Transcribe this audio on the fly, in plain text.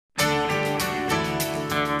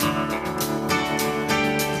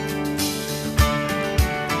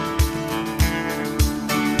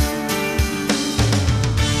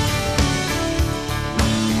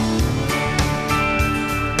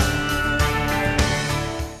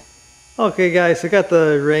Okay guys, so I got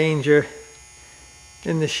the Ranger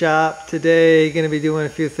in the shop today. Going to be doing a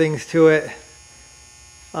few things to it.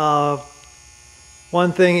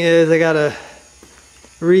 One thing is I got to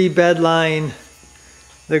re-bedline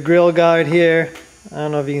the grill guard here. I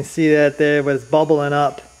don't know if you can see that there, but it's bubbling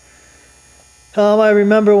up. I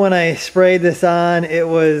remember when I sprayed this on, it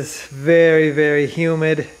was very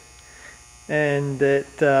humid, and it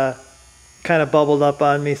kind of bubbled up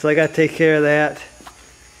on me, so I got to take care of that.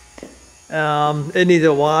 It needs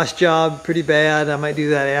a wash job pretty bad. I might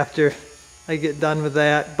do that after I get done with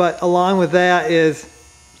that. But along with that is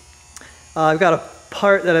I've got a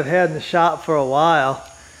part that I've had in the shop for a while,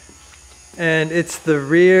 and it's the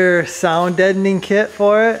rear sound deadening kit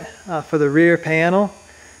for it, for the rear panel.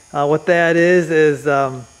 What that is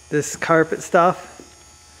this carpet stuff,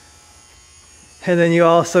 and then you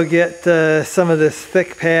also get some of this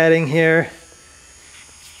thick padding here.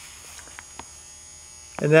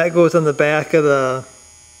 And that goes on the back of the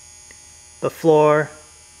floor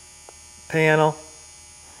panel.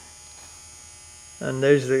 And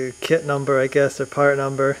there's the kit number, I guess, or part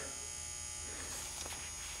number.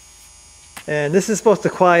 And this is supposed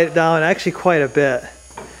to quiet it down actually quite a bit.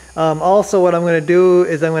 Also, what I'm going to do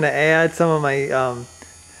is I'm going to add some of my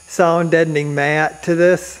sound deadening mat to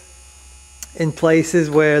this in places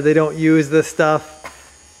where they don't use this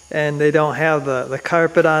stuff and they don't have the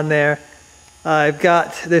carpet on there.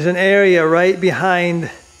 There's an area right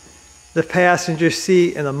behind the passenger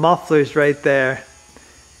seat and the muffler's right there.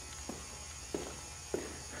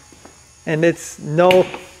 And there's no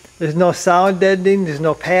sound deadening, there's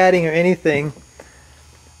no padding or anything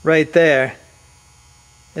right there.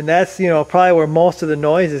 And that's, probably where most of the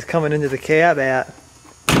noise is coming into the cab at.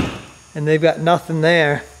 And they've got nothing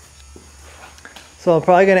there. So I'm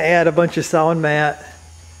probably going to add a bunch of sound mat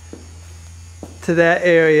to that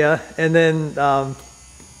area, and then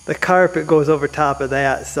the carpet goes over top of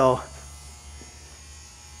that, so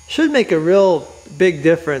should make a real big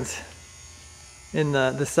difference in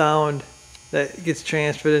the sound that gets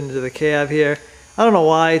transferred into the cab here. I don't know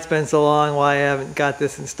why it's been so long, why I haven't got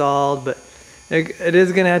this installed, but it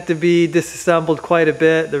is going to have to be disassembled quite a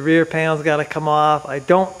bit. The rear panel's got to come off. I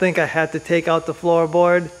don't think I have to take out the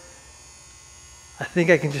floorboard. I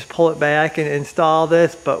think I can just pull it back and install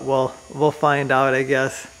this, but we'll find out, I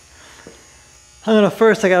guess.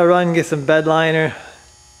 First I gotta run and get some bed liner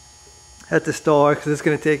at the store, because it's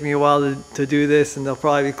gonna take me a while to do this, and they'll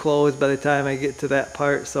probably be closed by the time I get to that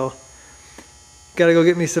part. So gotta go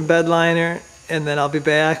get me some bed liner, and then I'll be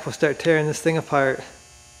back. We'll start tearing this thing apart.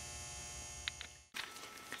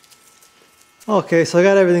 Okay, so I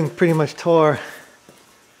got everything pretty much tore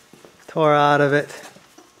out of it.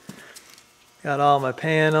 Got all my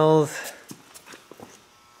panels,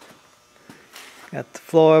 got the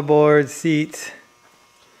floorboard, seats,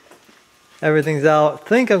 everything's out. I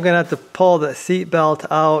think I'm gonna have to pull the seat belt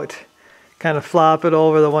out, kind of flop it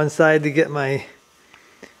over the one side to get my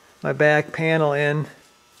back panel in,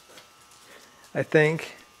 I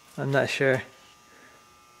think. I'm not sure.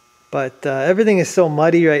 But everything is so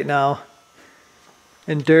muddy right now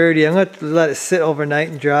and dirty. I'm gonna have to let it sit overnight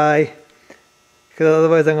and dry, because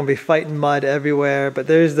otherwise I'm going to be fighting mud everywhere. But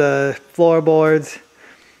there's the floorboards.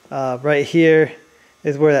 Right here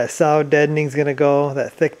is where that sound deadening is going to go,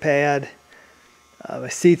 that thick pad. My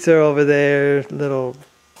seats are over there, little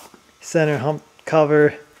center hump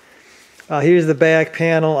cover. Here's the back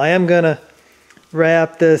panel. I am going to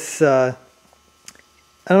wrap this, I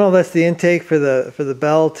don't know if that's the intake for the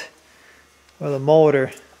belt or the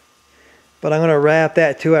motor, but I'm going to wrap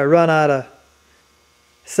that too. I run out of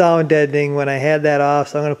sound deadening when I had that off,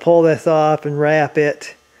 so I'm going to pull this off and wrap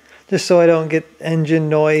it, just so I don't get engine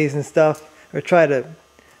noise and stuff, or try to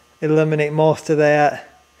eliminate most of that.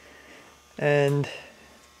 And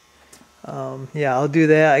yeah, I'll do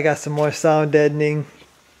that. I got some more sound deadening.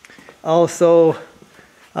 Also,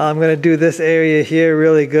 I'm going to do this area here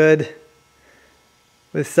really good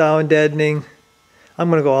with sound deadening. I'm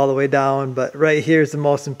going to go all the way down, but right here is the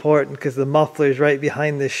most important, because the muffler is right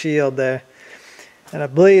behind this shield there. And I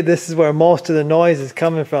believe this is where most of the noise is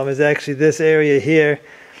coming from, is actually this area here.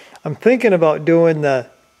 I'm thinking about doing there's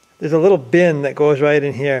a little bin that goes right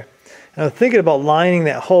in here. And I'm thinking about lining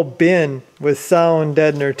that whole bin with sound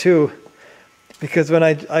deadener too. Because when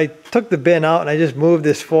I took the bin out and I just moved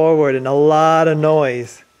this forward, and a lot of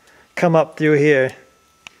noise come up through here.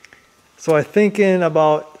 So I'm thinking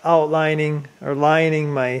about outlining or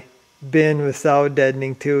lining my bin with sound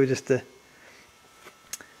deadening too, just to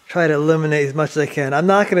try to eliminate as much as I can. I'm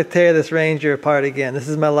not going to tear this Ranger apart again. This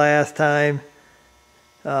is my last time.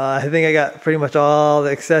 I think I got pretty much all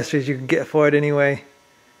the accessories you can get for it anyway.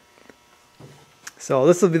 So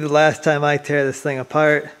this will be the last time I tear this thing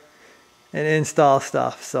apart and install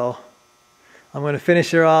stuff. So I'm going to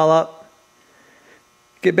finish it all up,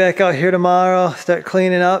 get back out here tomorrow, start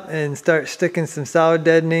cleaning up and start sticking some sound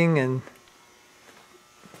deadening and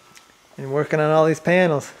working on all these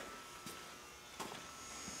panels.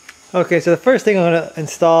 Okay, so the first thing I'm going to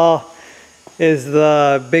install is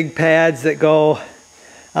the big pads that go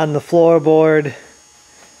on the floorboard.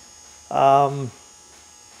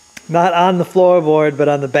 Not on the floorboard, but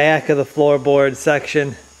on the back of the floorboard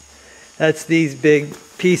section. That's these big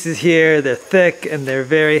pieces here. They're thick and they're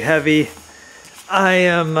very heavy. I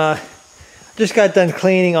am just got done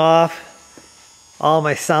cleaning off all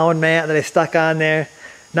my sound mat that I stuck on there.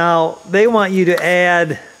 Now they want you to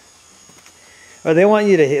add, or they want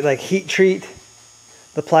you to like heat treat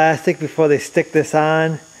the plastic before they stick this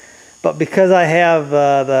on. But because I have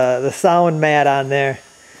the sound mat on there,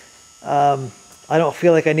 I don't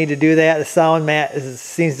feel like I need to do that. The sound mat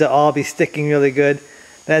seems to all be sticking really good.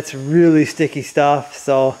 That's really sticky stuff.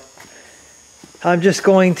 So I'm just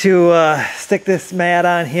going to stick this mat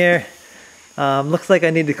on here. Looks like I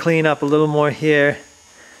need to clean up a little more here.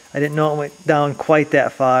 I didn't know it went down quite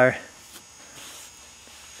that far.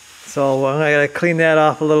 So I'm going to clean that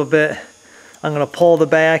off a little bit. I'm going to pull the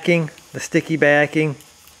backing, the sticky backing,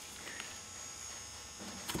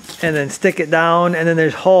 and then stick it down, and then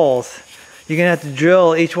there's holes. You're going to have to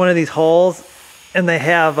drill each one of these holes, and they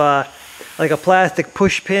have like a plastic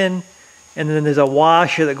push pin, and then there's a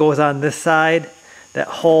washer that goes on this side that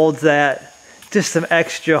holds that, just some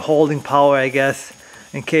extra holding power, I guess,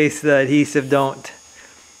 in case the adhesive don't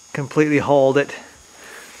completely hold it.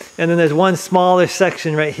 And then there's one smaller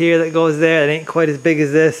section right here that goes there. It ain't quite as big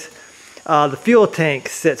as this. The fuel tank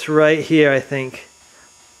sits right here, I think.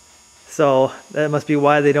 So that must be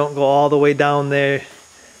why they don't go all the way down there.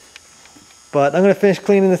 But I'm going to finish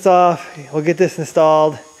cleaning this off. We'll get this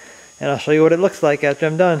installed and I'll show you what it looks like after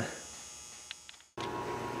I'm done.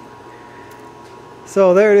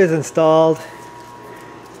 So there it is installed.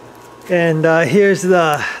 And here's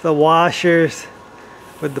the washers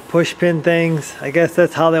with the push pin things. I guess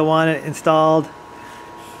that's how they want it installed.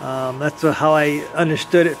 That's how I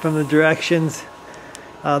understood it from the directions.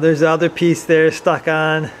 There's the other piece there stuck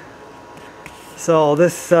on. So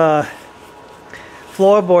this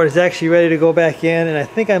floorboard is actually ready to go back in, and I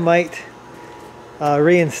think I might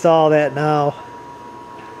reinstall that now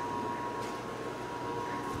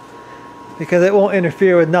because it won't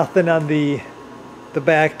interfere with nothing on the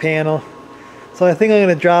back panel. So I think I'm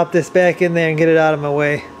going to drop this back in there and get it out of my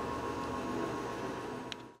way.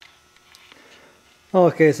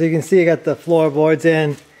 Okay, so you can see I got the floorboards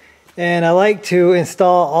in, and I like to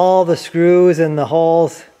install all the screws and the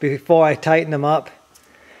holes before I tighten them up.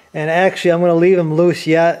 And actually I'm going to leave them loose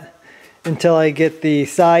yet until I get the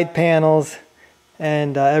side panels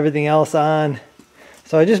and everything else on.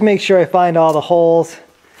 So I just make sure I find all the holes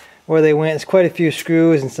where they went. It's quite a few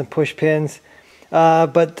screws and some push pins.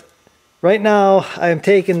 But right now I'm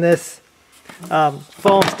taking this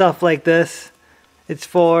foam stuff like this. It's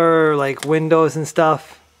for like windows and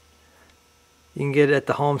stuff. You can get it at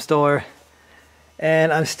the home store.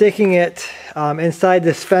 And I'm sticking it inside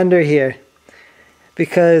this fender here,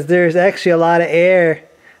 because there's actually a lot of air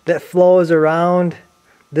that flows around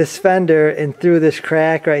this fender and through this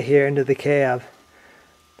crack right here into the cab.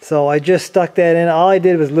 So I just stuck that in. All I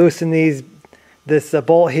did was loosen this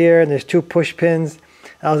bolt here, and there's two push pins.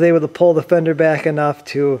 I was able to pull the fender back enough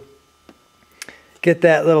to get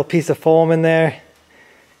that little piece of foam in there.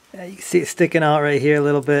 You can see it sticking out right here a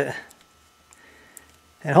little bit.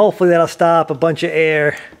 And hopefully that'll stop a bunch of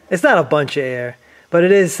air. It's not a bunch of air, but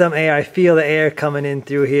it is some air. I feel the air coming in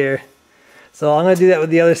through here. So I'm going to do that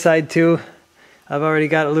with the other side too. I've already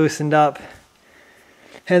got it loosened up.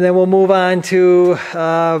 And then we'll move on to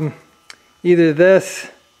either this,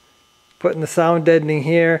 putting the sound deadening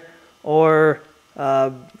here, or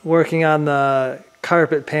working on the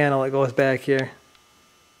carpet panel that goes back here.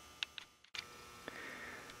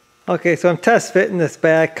 Okay, so I'm test fitting this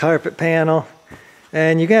back carpet panel,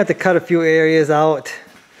 and you're going to have to cut a few areas out.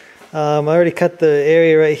 I already cut the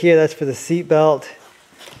area right here, that's for the seat belt.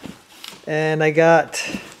 And you got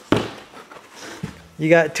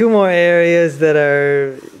two more areas that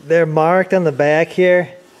they're marked on the back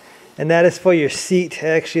here, and that is for your seat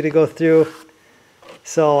actually to go through.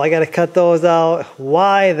 So I got to cut those out.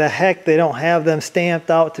 Why the heck they don't have them stamped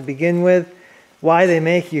out to begin with, why they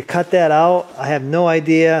make you cut that out, I have no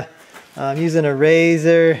idea. I'm using a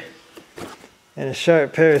razor and a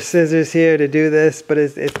sharp pair of scissors here to do this, but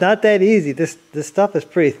it's not that easy. This stuff is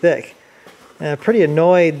pretty thick, and I'm pretty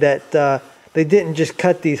annoyed that they didn't just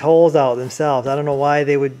cut these holes out themselves. I don't know why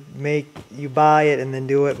they would make you buy it and then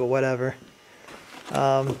do it, but whatever.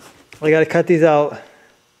 I got to cut these out.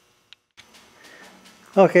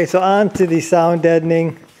 Okay, so on to the sound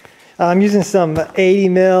deadening. I'm using some 80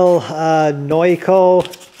 mil Noiko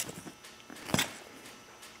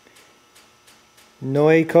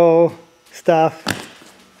stuff.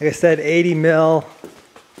 Like I said, 80 mil.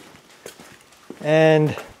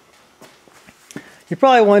 And you're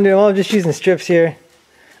probably wondering, well, I'm just using strips here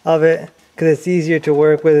of it because it's easier to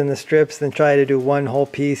work with in the strips than try to do one whole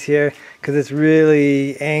piece here because it's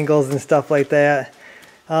really angles and stuff like that.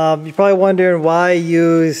 You're probably wondering why I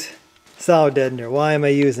use sound deadener. Why am I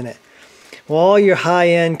using it? Well, all your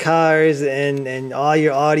high-end cars and all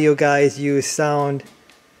your audio guys use sound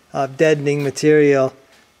deadening material.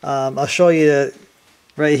 I'll show you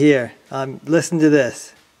right here. Listen to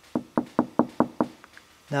this.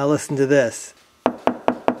 Now listen to this.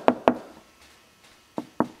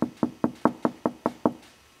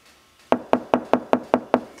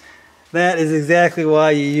 That is exactly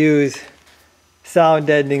why you use sound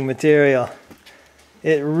deadening material.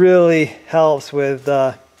 It really helps with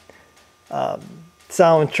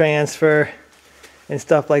sound transfer and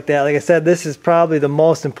stuff like that. Like I said, this is probably the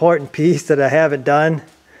most important piece that I haven't done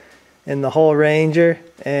in the whole Ranger,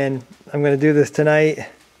 and I'm going to do this tonight.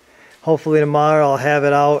 Hopefully tomorrow I'll have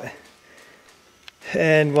it out,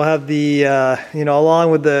 and we'll have the you know,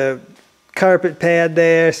 along with the carpet pad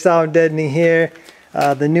there, sound deadening here,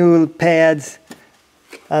 the new pads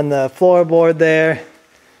on the floorboard there.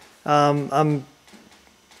 I'm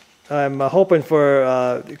hoping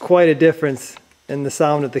for quite a difference in the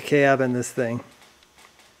sound of the cab in this thing.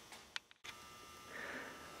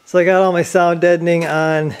 So I got all my sound deadening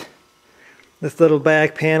on this little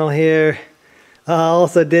back panel here. I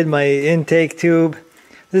also did my intake tube.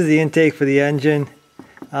 This is the intake for the engine.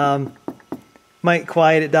 Might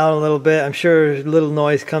quiet it down a little bit. I'm sure a little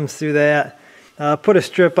noise comes through that. Put a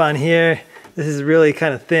strip on here. This is really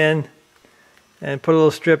kind of thin. And put a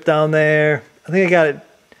little strip down there. I think I got it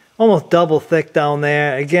almost double thick down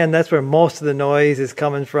there. Again, that's where most of the noise is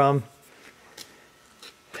coming from.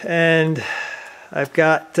 And I've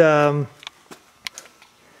got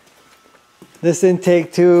this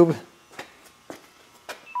intake tube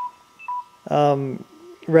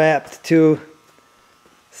wrapped too,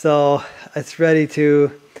 so it's ready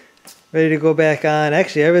to go back on.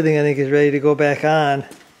 Actually, everything I think is ready to go back on.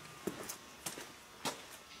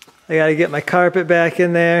 I got to get my carpet back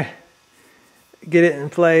in there, get it in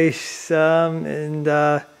place, and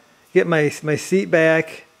get my seat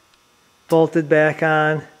back bolted back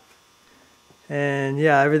on, and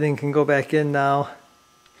yeah, everything can go back in now.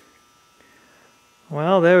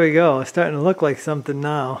 Well, there we go. It's starting to look like something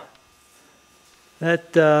now.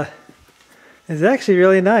 That is actually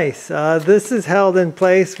really nice. This is held in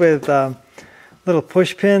place with little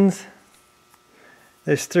push pins.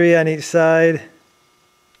 There's 3 on each side.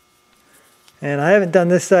 And I haven't done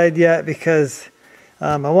this side yet because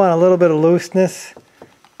I want a little bit of looseness,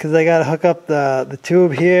 because I got to hook up the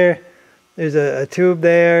tube here. There's a tube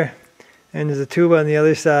there, and there's a tube on the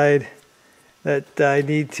other side that I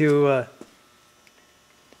need to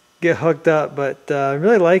get hooked up. But I'm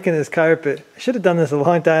really liking this carpet. I should have done this a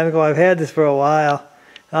long time ago. I've had this for a while.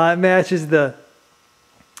 It matches the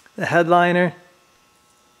headliner,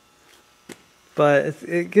 but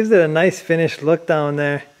it gives it a nice finished look down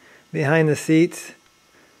there behind the seats.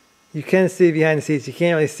 You can see behind the seats. You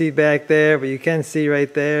can't really see back there, but you can see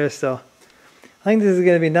right there. So I think this is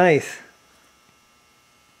going to be nice.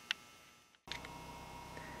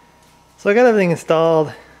 So I got everything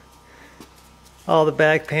installed. All the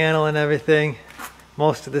back panel and everything,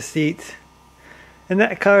 most of the seats, and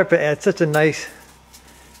that carpet adds such a nice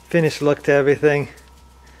finished look to everything.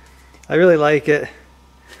 I really like it.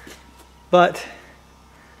 But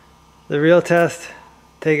the real test,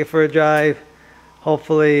 take it for a drive.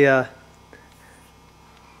 Hopefully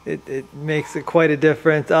it makes it quite a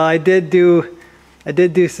difference. I did do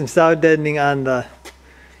some sound deadening on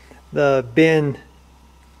the bin,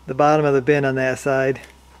 the bottom of the bin on that side.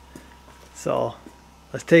 So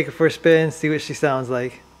let's take her for a spin, see what she sounds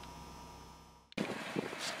like.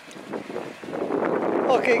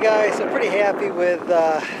 Okay guys, I'm pretty happy with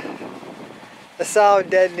the sound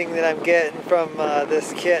deadening that I'm getting from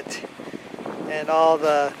this kit, and all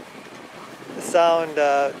the sound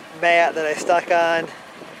mat that I stuck on.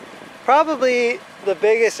 Probably the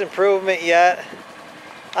biggest improvement yet.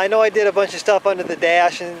 I know I did a bunch of stuff under the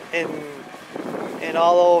dash and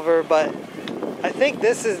all over, but I think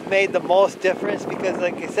this has made the most difference, because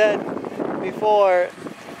like I said before,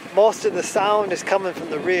 most of the sound is coming from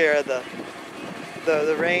the rear,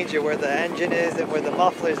 the Ranger, where the engine is and where the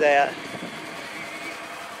muffler's at.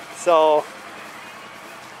 So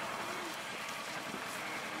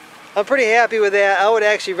I'm pretty happy with that. I would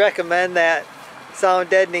actually recommend that sound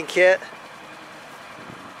deadening kit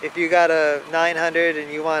if you got a 900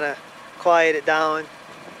 and you want to quiet it down.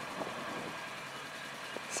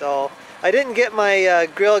 So I didn't get my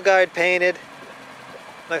grill guard painted,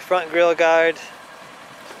 my front grill guard,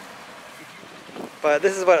 but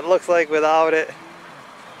this is what it looks like without it.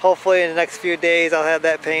 Hopefully in the next few days I'll have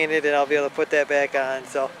that painted and I'll be able to put that back on.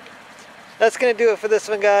 So that's gonna do it for this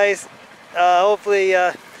one, guys. Hopefully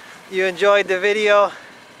you enjoyed the video,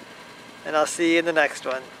 and I'll see you in the next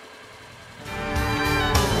one.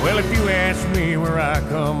 Well, if you ask me where I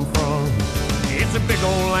come from, it's a big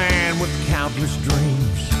old land with countless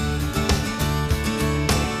dreams,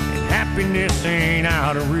 and happiness ain't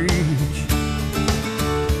out of reach.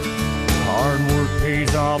 Hard work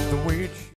pays off the way it should.